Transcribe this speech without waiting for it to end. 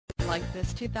like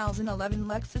this 2011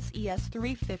 Lexus ES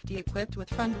 350 equipped with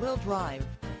front-wheel drive,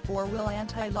 4-wheel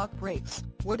anti-lock brakes,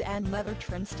 wood and leather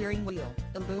trim steering wheel,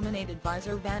 illuminated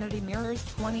visor vanity mirrors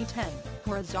 2010,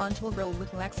 horizontal grille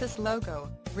with Lexus logo,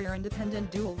 rear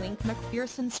independent dual-link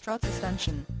McPherson strut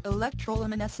suspension,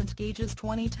 electroluminescent gauges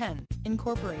 2010,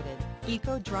 incorporated,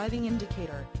 eco driving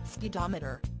indicator,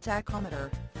 speedometer, tachometer,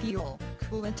 fuel,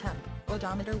 coolant temp,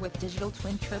 odometer with digital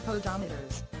twin trip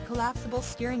odometers, collapsible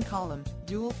steering column,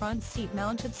 dual front seat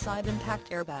mounted side impact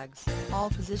airbags,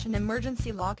 all-position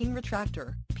emergency locking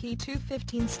retractor,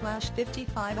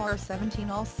 P215/55R17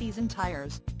 all-season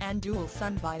tires, and dual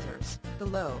sun visors. The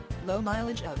low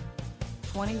mileage of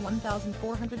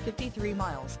 21,453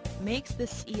 miles makes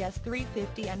this ES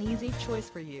 350 an easy choice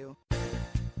for you.